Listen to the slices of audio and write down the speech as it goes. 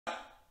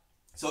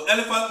So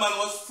Elephant Man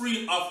was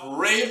freed of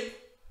rape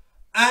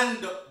and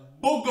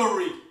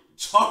buggery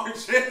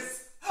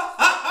charges.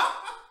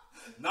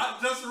 Not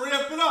just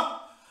rape, you know.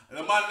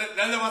 The man,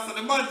 they never said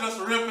the man just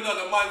rape, you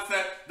know. The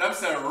man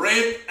said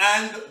rape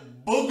and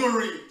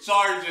buggery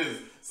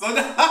charges. So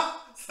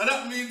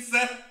that means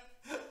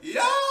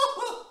yo,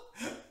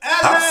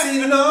 I've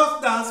seen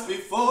enough dance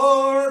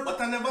before,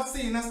 but I never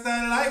seen a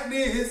style like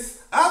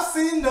this. I've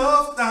seen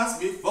enough dance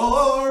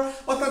before,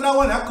 but I don't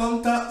wanna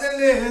come top the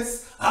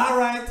list.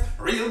 Alright,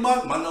 real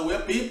bad man, where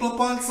people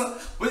pants.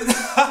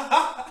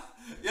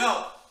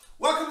 Yo,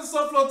 welcome to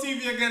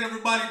SouFLoTV again,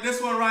 everybody.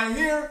 This one right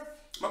here,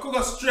 I could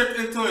go straight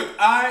into it.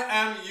 I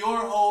am your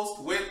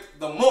host with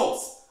the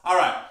most.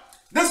 Alright,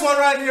 this one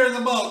right here is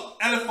about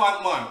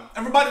Elephant Man.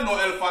 Everybody know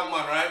Elephant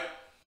Man, right?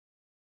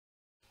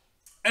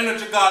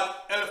 Energy God,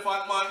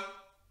 Elephant Man.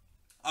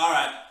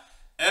 Alright,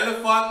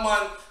 Elephant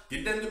Man,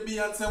 get them the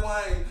Beyonce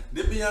wine,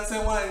 get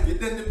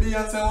them the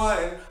Beyonce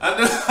wine.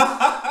 And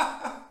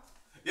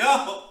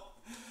yo,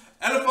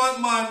 Elephant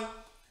Man,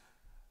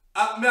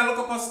 I look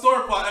up a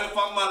story for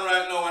Elephant Man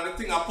right now and the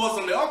thing I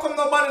puzzle me. How come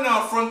nobody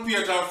now front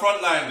page or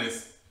front line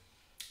this?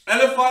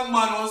 Elephant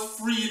Man was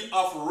freed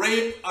of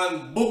rape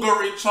and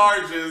buggery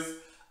charges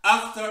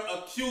after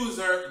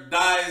accuser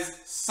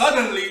dies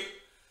suddenly.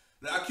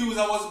 The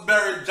accuser was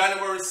buried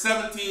January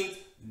 17th,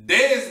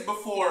 days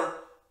before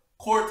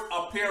court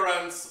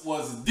appearance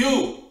was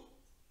due.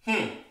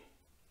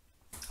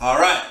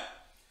 Alright.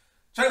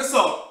 Check this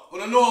out.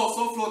 When I know how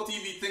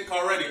SouFLoTV think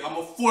already, I'm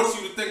going to force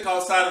you to think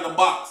outside of the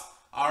box.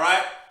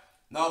 Alright?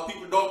 Now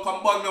people don't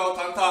come bug me out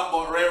and talk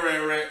about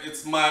Ray.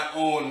 It's my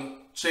own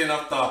chain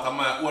of thought and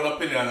my own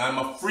opinion. I'm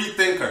a free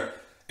thinker.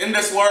 In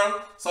this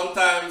world,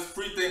 sometimes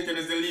free thinking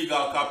is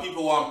illegal because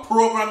people want to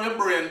program your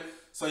brain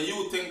so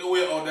you think the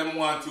way how them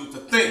want you to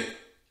think.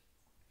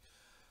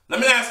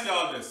 Let me ask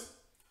y'all this.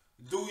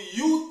 Do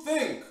you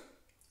think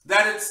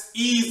that it's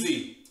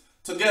easy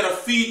to get a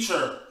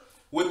feature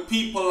with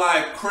people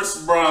like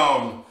Chris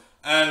Brown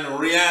and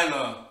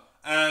Rihanna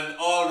and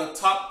all the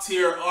top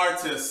tier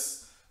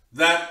artists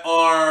that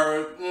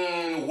are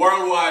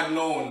worldwide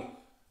known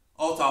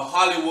out of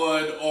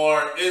Hollywood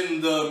or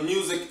in the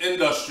music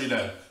industry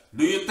then?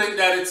 Do you think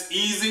that it's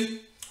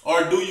easy?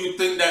 Or do you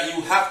think that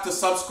you have to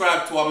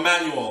subscribe to a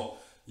manual?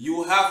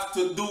 You have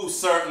to do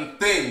certain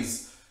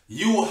things.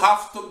 You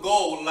have to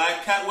go,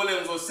 like Cat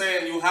Williams was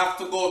saying, you have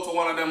to go to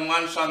one of them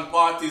mansion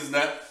parties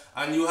there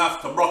and you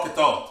have to broke it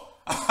out.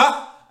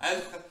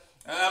 and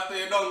after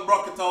you done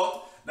broke it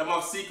out, them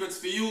have secrets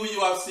for you, you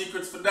have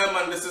secrets for them,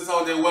 and this is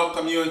how they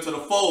welcome you into the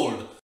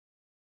fold.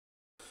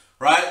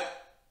 Right?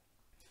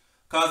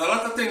 Because a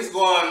lot of things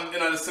go on in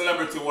the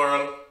celebrity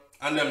world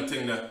and them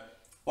thing there.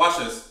 Watch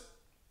this.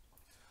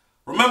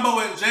 Remember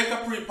when J.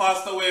 Capri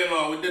passed away,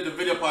 we did the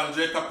video upon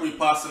J. Capri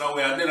passing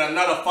away. I did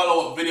another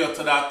follow-up video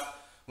to that.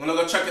 I'm going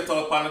to go check it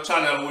out on the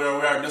channel where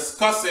we are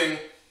discussing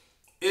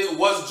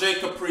was J.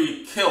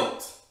 Capri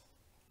killed.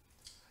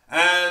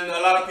 And a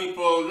lot of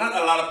people, not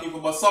a lot of people,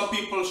 but some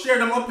people share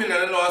them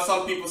opinion.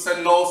 Some people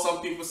say no,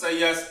 some people say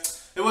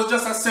yes. It was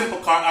just a simple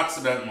car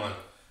accident, man.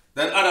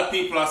 Then other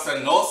people are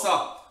saying no, sir.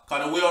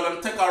 Because the way of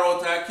them take her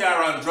out of her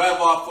car and drive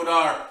off with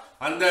her.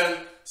 And then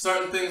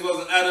certain things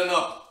wasn't adding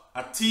up.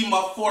 A team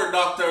of 4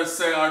 doctors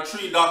say, or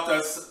 3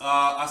 doctors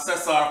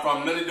assess her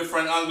from many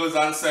different angles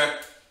and say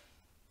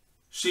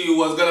she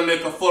was going to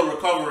make a full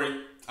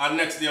recovery. And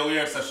next day we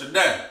hear that she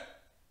died.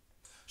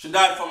 She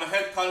died from a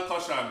head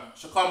concussion.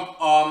 She come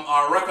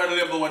our record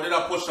label where did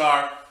I push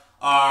her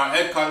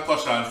head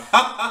concussion.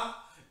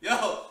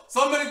 Yo,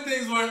 so many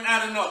things weren't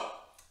adding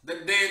up. The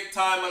date,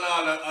 time, and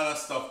all that other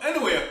stuff.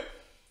 Anyway,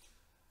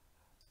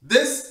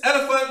 this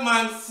Elephant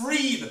Man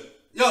freed.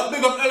 Yo,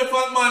 big up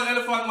Elephant Man.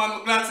 Elephant Man,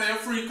 I'm glad to say you're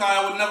free because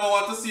I would never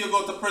want to see you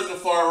go to prison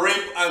for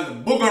rape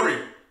and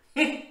buggery.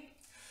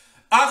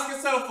 Ask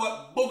yourself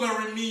what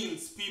buggery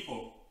means,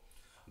 people.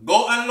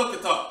 Go and look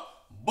it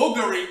up.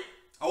 Buggery,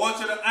 I want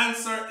you to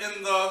answer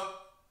in the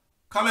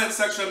comment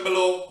section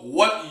below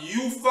what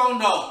you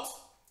found out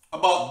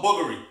about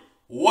buggery.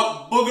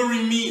 What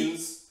buggery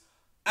means,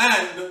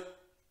 and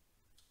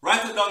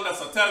write it down there,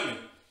 so tell me.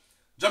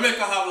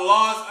 Jamaica have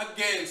laws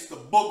against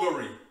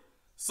buggery.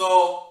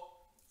 So,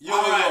 you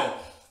will know.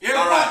 You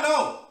don't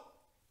know.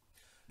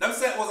 Them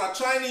said it was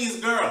a Chinese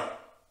girl.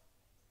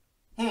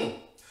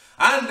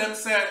 And them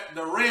said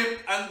the rape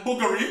and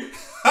buggery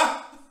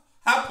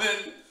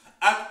happened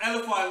at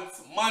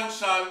Elephant's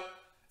mansion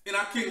in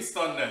a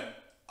Kingston there.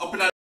 Up in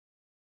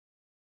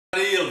the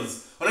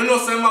hills. And you know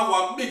say man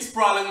one big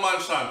sprawling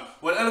mansion.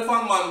 When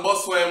Elephant Man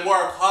bus where him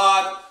work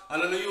hard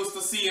and then you used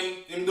to see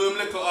him do him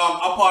little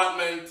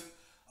apartment,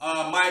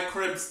 my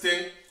cribs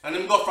thing. And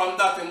him go from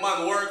that him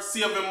man work,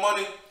 save him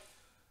money.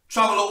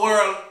 Travel the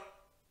world,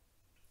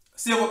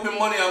 save up your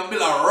money and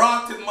build a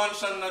rotted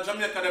mansion in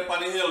Jamaica there on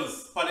the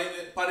hills, on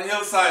the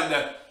hillside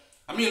there.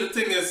 I mean the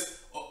thing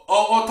is,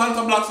 how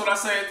Tanta Blacks would I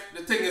say it,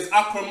 the thing is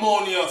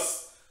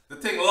acrimonious, the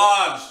thing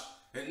large,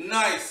 it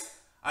nice,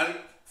 and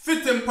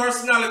fit in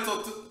personality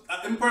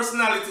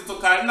to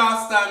kind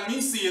last time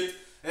me see it,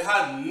 it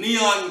had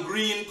neon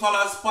green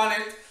colors on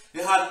it,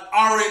 It had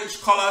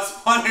orange colors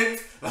on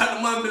it. Like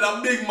the man built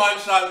a big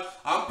mansion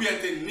and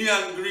painted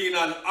neon green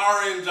and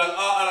orange and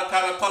all other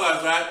kind of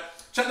colors, right?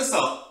 Check this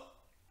out.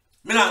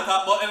 Me not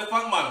talk about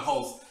Elephant Man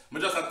house.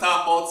 Me just talk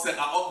about say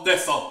up there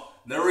so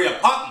the rape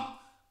happened.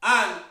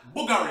 And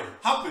buggery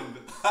happened.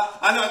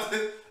 And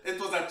it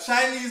was a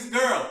Chinese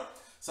girl.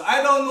 So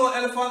I don't know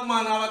Elephant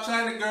Man have a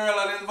Chinese girl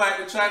and invite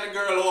the Chinese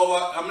girl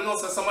over. I mean,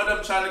 also some of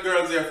them Chinese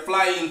girls they're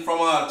flying from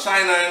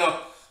China, you know,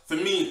 to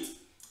meet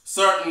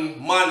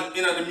certain man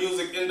in the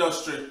music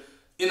industry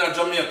in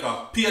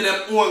Jamaica. Pay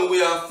them own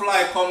way and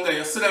fly come there.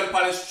 You see them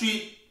on the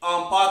street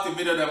party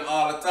video them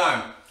all the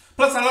time.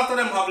 Plus a lot of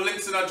them have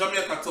links in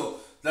Jamaica too.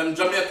 Them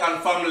Jamaican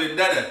family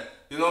dead.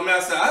 You know me, I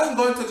say, I'm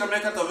going to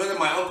Jamaica to visit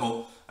my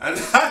uncle. And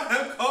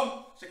them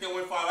come, she can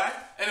wait for right?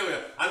 Anyway,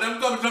 and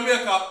them come to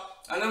Jamaica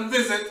and them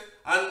visit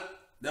and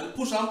them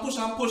push and push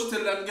and push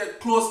till them get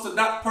close to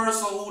that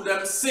person who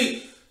them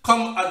see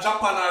come to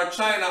Japan or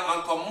China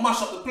and come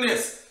mash up the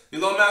place. You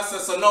know me, I say,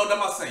 so now them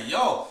I say,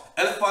 yo,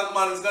 Elephant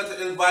Man is going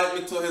to invite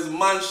me to his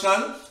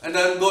mansion and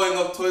then going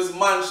up to his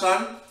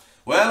mansion.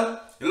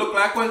 Well, it looked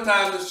like one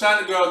time this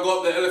Chinese girl go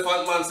up the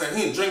Elephant Man and say,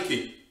 hey, drink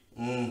it.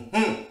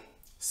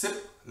 Sip,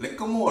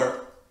 little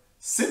more.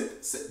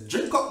 Sip, sip,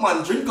 drink up,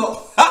 man, drink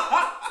up.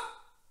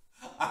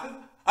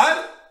 and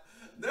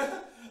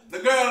the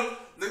girl,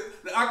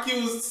 the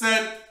accused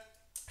said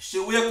she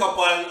wake up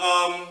and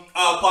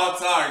all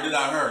parts are did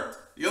I hurt.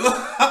 You know?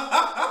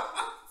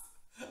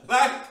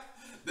 Like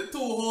the 2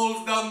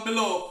 holes down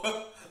below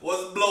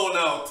was blown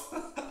out.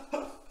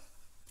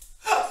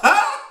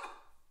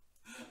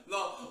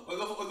 No,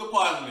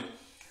 pardon me.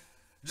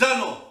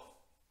 Jano,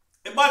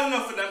 it's bad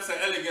enough for them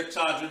say Ellie get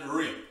charged with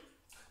rape.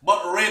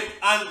 But rape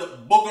and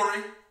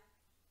buggery.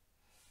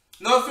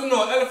 Now if you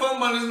know, Elephant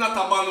Man is not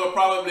a man who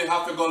probably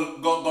have to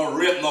go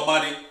rape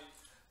nobody.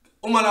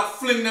 Woman have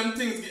fling them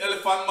things the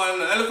Elephant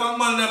Man. Elephant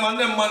Man them and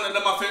them man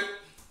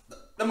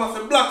them have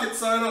to block it,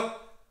 so you know.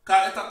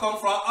 Cause it come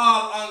from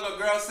all angle.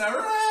 Girls say,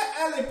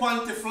 Ellie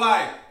panty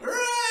fly,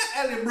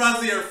 Ellie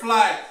brazier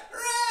fly,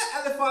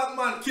 Elephant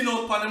Man kin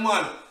out on the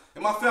man. He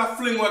must have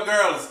fling with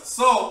girls.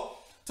 So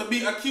to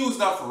be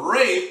accused of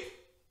rape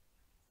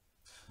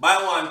by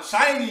one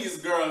Chinese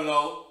girl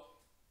now,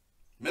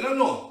 I don't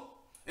know.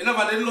 It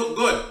never did look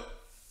good.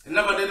 It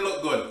never did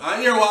look good.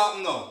 And here what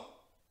happened now.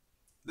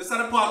 This is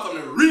the part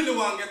I really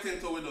want to get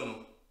into, we don't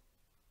know.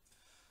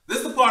 This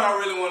is the part I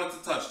really wanted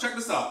to touch. Check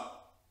this out.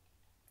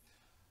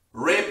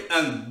 Rape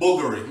and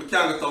buggery. We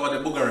can't get over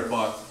the buggery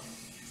part.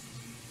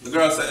 The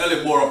girl said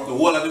Ellie bore up the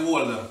whole of the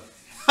whole them.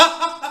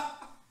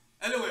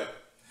 Anyway,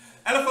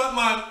 Elephant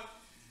Man.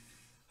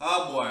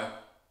 Oh boy.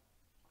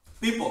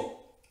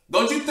 People.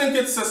 Don't you think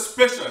it's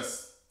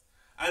suspicious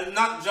and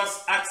not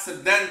just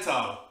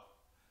accidental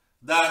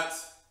that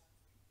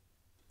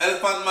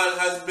Elephant Man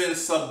has been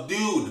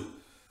subdued?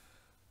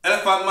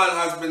 Elephant Man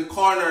has been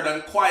cornered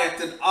and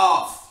quieted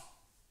off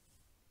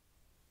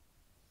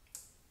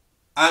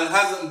and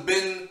hasn't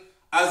been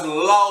as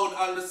loud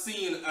on the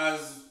scene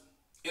as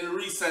in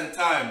recent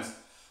times.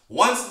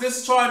 Once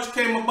this charge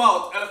came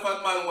about,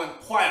 Elephant Man went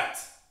quiet.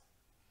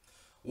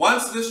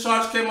 Once this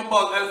charge came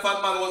about,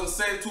 Elephant Man wasn't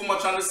saying too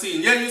much on the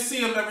scene. Yeah, you see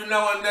him every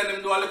now and then,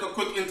 him do a little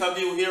quick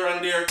interview here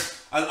and there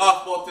and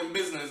off about him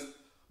business.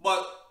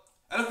 But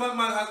Elephant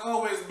Man has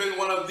always been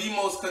one of the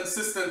most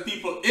consistent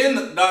people in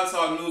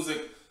dancehall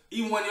music.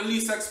 Even when you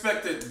least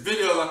expect it,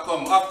 videos will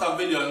come after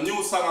video,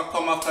 new song will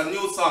come after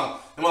new song.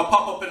 He might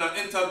pop up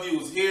in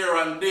interviews here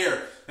and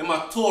there. He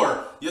might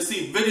tour. You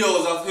see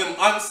videos of him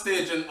on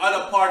stage in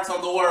other parts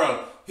of the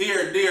world.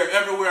 Here, there,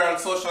 everywhere on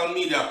social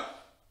media.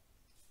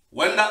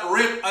 When that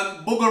rape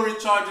and buggery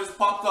charges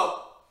popped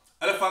up,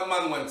 Elephant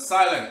Man went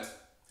silent.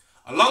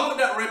 Along with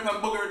that rape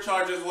and buggery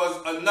charges was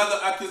another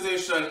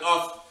accusation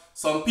of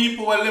some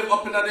people who live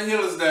up in the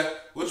hills there,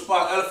 which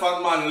part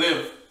Elephant Man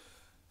live,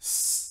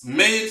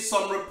 made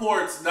some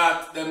reports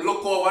that them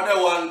look over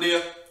there one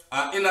day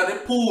and in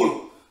the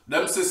pool,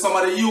 them see some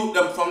of the youth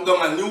them from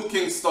down at New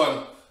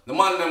Kingston. The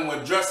man them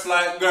were dressed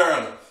like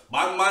girl.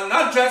 But man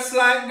not dressed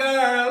like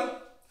girl.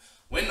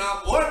 We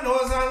not board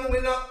nose and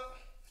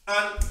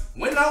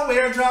we not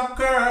wear drop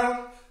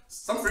curl.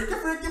 Some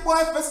freaky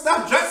boy for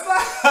stop dressed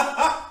like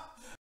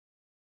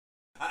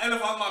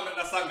Elephant Man make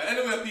that song.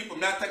 Anyway people,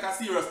 may I take a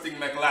serious thing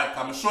make light.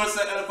 I'm sure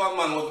say Elephant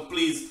Man wasn't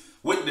pleased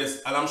with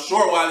this. And I'm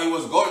sure while he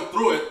was going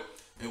through it,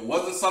 it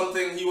wasn't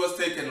something he was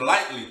taking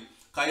lightly.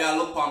 Cause y'all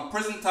look on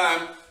prison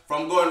time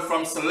from going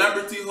from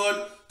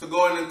celebrityhood to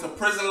going into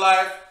prison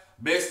life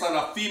based on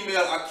a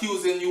female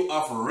accusing you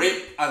of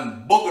rape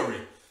and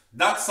buggery.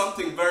 That's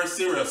something very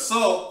serious.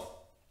 So,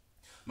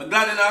 I'm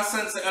glad in that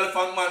sense the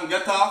Elephant Man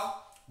get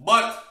off.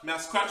 But, may I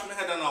scratch my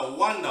head and I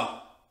wonder,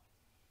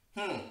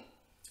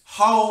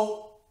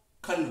 how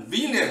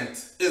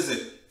convenient is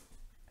it?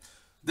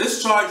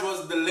 This charge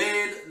was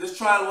delayed, this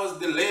trial was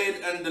delayed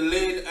and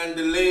delayed and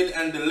delayed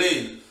and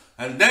delayed.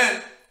 And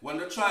then, when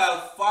the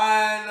trial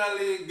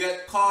finally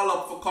get called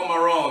up for come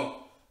around,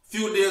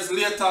 few days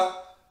later,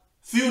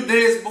 few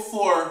days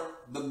before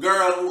the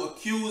girl who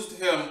accused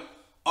him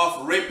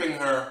of raping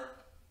her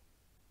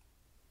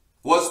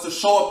was to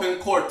show up in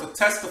court to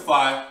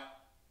testify,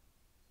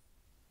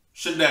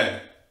 she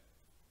dead.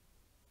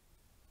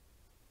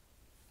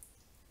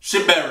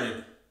 She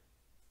buried.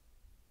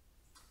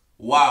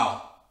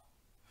 Wow.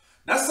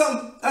 That's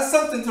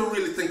something to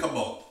really think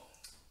about.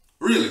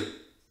 Really.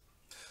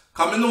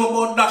 Because I know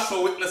about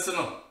Dasho witness, you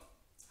know.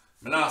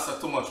 I not say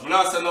too much. I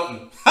not say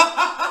nothing.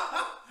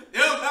 You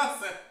know what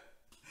I'm saying?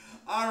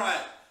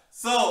 Alright.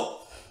 So,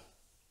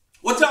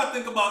 what y'all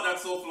think about that,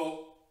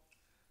 SouFlo?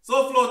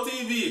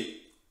 SouFLoTV,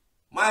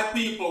 my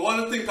people,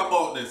 want to think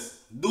about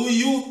this. Do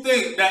you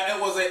think that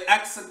it was an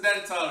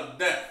accidental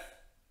death?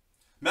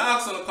 May I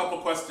ask you a couple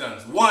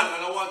questions? One,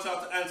 and I want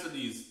y'all to answer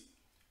these.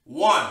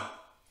 One,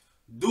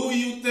 do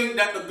you think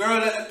that the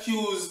girl that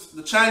accused,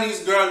 the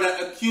Chinese girl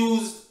that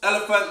accused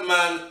Elephant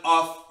Man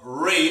of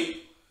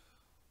rape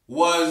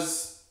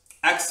was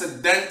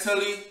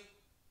accidentally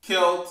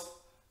killed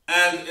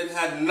and it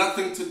had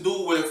nothing to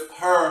do with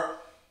her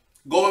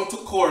going to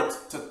court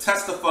to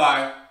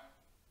testify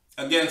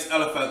against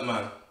Elephant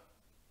Man?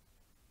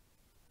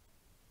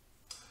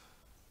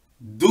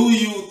 Do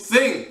you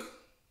think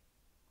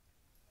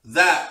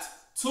that,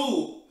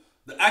 two,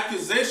 the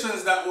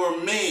accusations that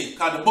were made,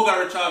 because the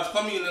buggery charge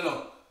come in, you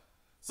know.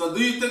 So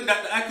do you think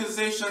that the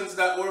accusations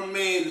that were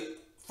made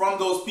from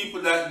those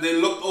people that they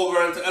looked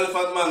over into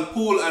Elephant Man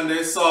pool and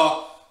they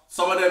saw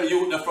some of them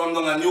youth that from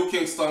down in New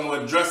Kingston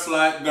were dressed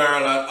like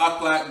girl and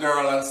act like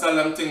girl and sell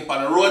them things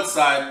on the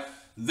roadside,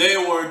 they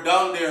were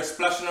down there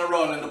splashing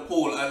around in the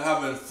pool and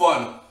having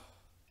fun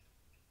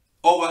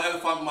over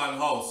Elephant Man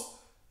house?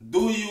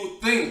 Do you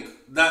think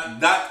that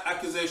that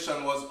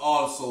accusation was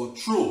also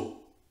true?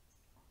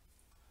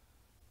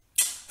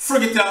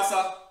 Frigate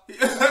answer.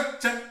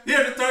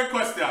 Here the third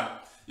question.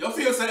 You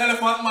feel say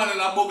Elephant Man in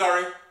a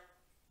buggery?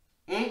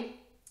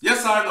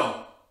 Yes or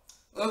no?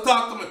 Well,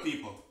 talk to me,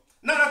 people.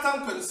 Not that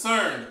I'm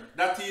concerned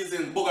that he is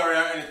in buggery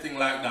or anything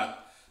like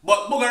that.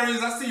 But buggery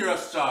is a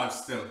serious charge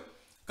still.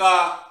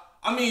 Because,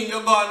 I mean,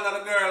 you go on to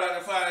the girl and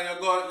you find you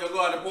go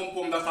on the pum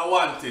pum, that's a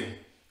one thing.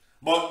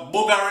 But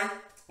buggery,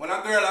 when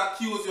a girl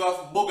accuse you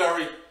of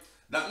buggery,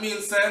 that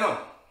means say no.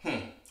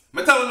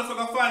 Me tell you if you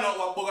can find out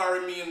what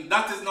buggery mean,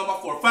 that is number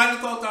 4. Find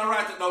it out and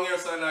write it down here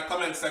so in the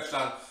comment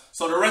section.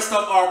 So the rest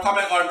of our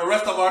the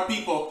rest of our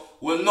people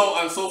will know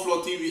on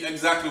SouFLoTV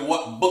exactly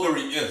what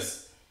buggery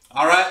is.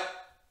 Alright?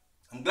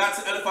 I'm glad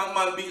the Elephant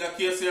Man beat the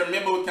case here.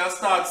 Maybe we can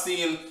start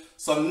seeing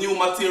some new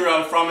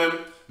material from him.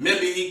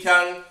 Maybe he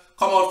can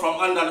come out from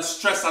under the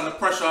stress and the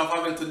pressure of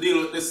having to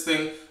deal with this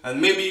thing.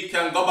 And maybe he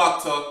can go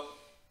back to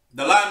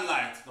the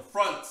limelight, the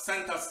front,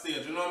 center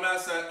stage, you know what I'm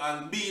saying?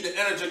 And be the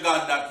energy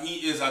god that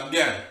he is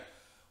again.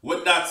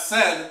 With that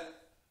said,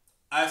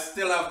 I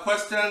still have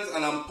questions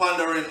and I'm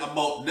pondering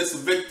about this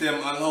victim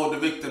and how the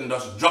victim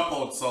just drop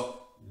out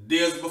so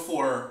days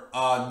before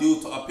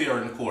due to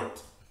appear in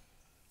court.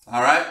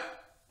 Alright?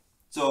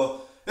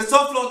 So, it's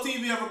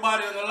SouFLoTV,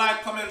 everybody. And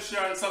like, comment,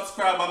 share, and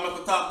subscribe. I'm going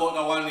to talk about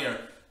that one here.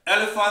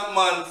 Elephant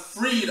Man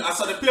freed. I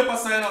saw the paper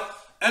saying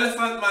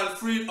Elephant Man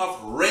freed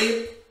of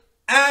rape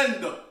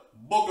and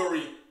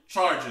buggery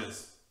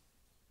charges.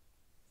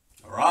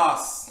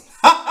 Ross.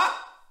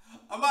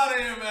 I'm out of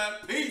here, man.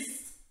 Peace.